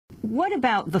What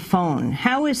about the phone?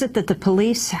 How is it that the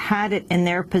police had it in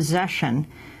their possession,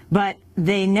 but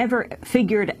they never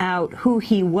figured out who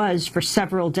he was for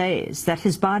several days, that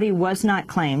his body was not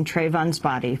claimed, Trayvon's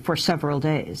body, for several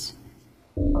days?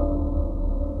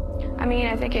 I mean,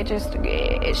 I think it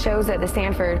shows that the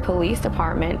Sanford Police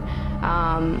Department,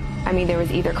 I mean, there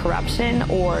was either corruption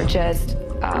or just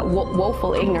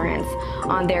woeful ignorance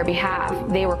on their behalf.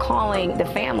 They were calling the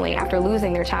family after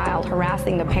losing their child,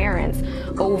 harassing the parents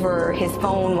over his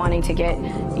phone, wanting to get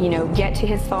to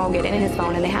his phone, get into his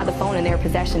phone, and they had the phone in their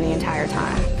possession the entire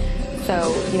time.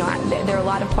 So, there are a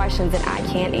lot of questions that I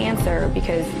can't answer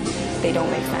because they don't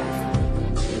make sense.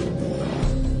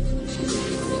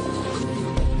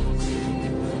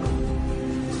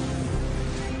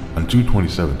 On June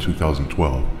 27,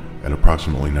 2012, at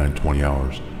approximately 9:20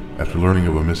 hours, after learning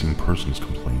of a missing persons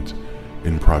complaint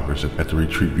in progress at the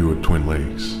Retreat View at Twin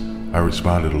Lakes, I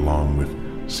responded along with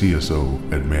CSO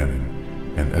Ed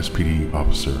Manning and SPD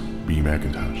Officer B.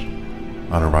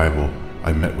 McIntosh. On arrival,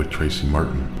 I met with Tracy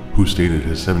Martin, who stated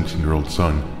his 17-year-old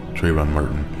son, Trayvon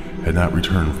Martin, had not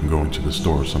returned from going to the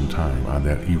store sometime on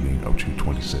that evening of June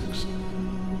 26.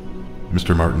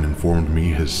 Mr. Martin informed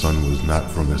me his son was not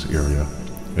from this area,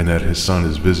 and that his son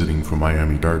is visiting from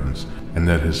Miami Gardens, and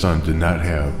that his son did not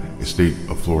have a state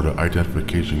of Florida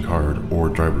identification card or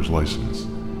driver's license.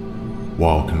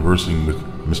 While conversing with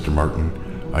Mr. Martin,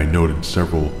 I noted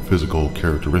several physical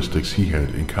characteristics he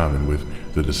had in common with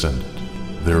the descendant,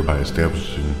 thereby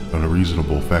establishing on a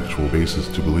reasonable factual basis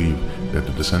to believe that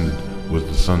the descendant was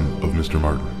the son of Mr.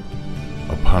 Martin.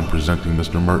 Upon presenting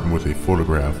Mr. Martin with a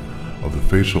photograph of the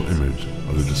facial image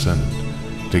of the descendant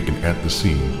taken at the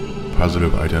scene,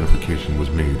 positive identification was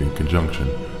made in conjunction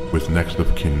with next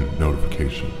of kin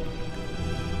notification.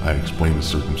 I explained the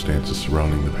circumstances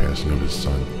surrounding the passing of his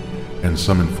son and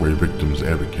summoned for a victim's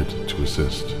advocate to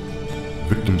assist.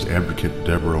 Victim's advocate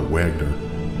Deborah Wagner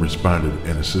responded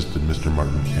and assisted Mr.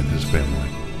 Martin and his family.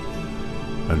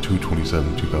 On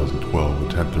 2/27/2012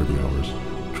 at 10:30 hours,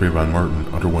 Trayvon Martin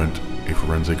underwent a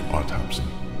forensic autopsy.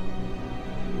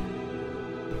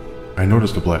 I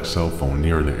noticed a black cell phone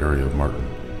near the area of Martin.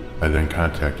 I then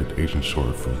contacted Agent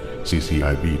Short from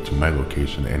CCIB to my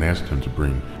location and asked him to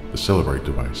bring the Celebrate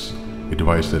device, a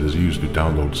device that is used to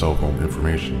download cell phone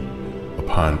information.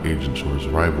 Upon Agent Short's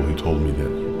arrival, he told me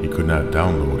that he could not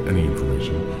download any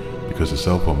information because the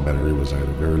cell phone battery was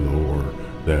either very low or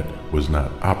that was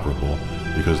not operable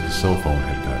because the cell phone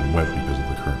had gotten wet because of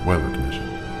the current weather condition.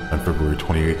 On February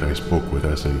 28th, I spoke with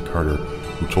S.A. Carter,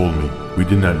 who told me we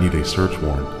did not need a search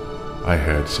warrant. I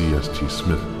had C.S.T.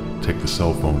 Smith take the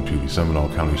cell phone to the Seminole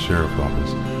County Sheriff's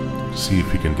Office to see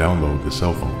if he can download the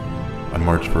cell phone. On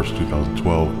March 1st,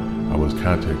 2012, I was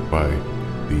contacted by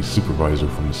the supervisor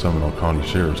from the Seminole County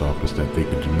Sheriff's Office that they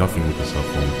could do nothing with the cell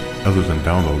phone other than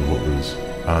download what was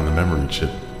on the memory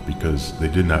chip because they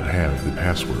did not have the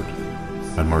password.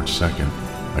 On March 2nd,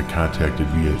 I contacted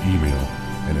via email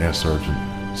and asked Sergeant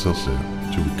Silsa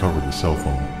to recover the cell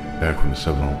phone back from the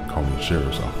Seminole County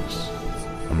Sheriff's Office.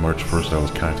 On March 1st, I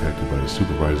was contacted by the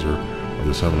supervisor of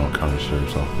the Seminole County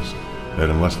Sheriff's Office that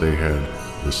unless they had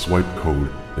the swipe code,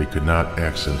 they could not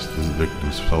access the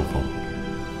victim's cell phone.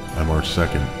 On March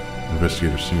 2nd,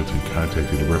 Investigator Singleton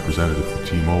contacted a representative from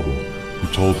T-Mobile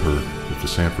who told her if the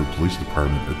Sanford Police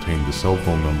Department obtained the cell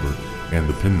phone number and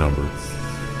the PIN number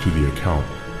to the account,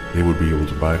 they would be able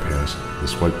to bypass the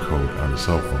swipe code on the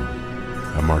cell phone.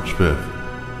 On March 5th,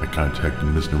 I contacted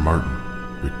Mr. Martin,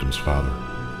 victim's father,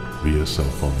 via cell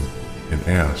phone and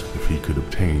asked if he could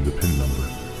obtain the PIN number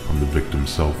from the victim's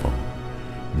cell phone.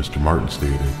 Mr. Martin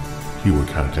stated he would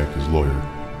contact his lawyer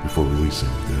before releasing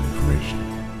the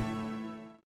information.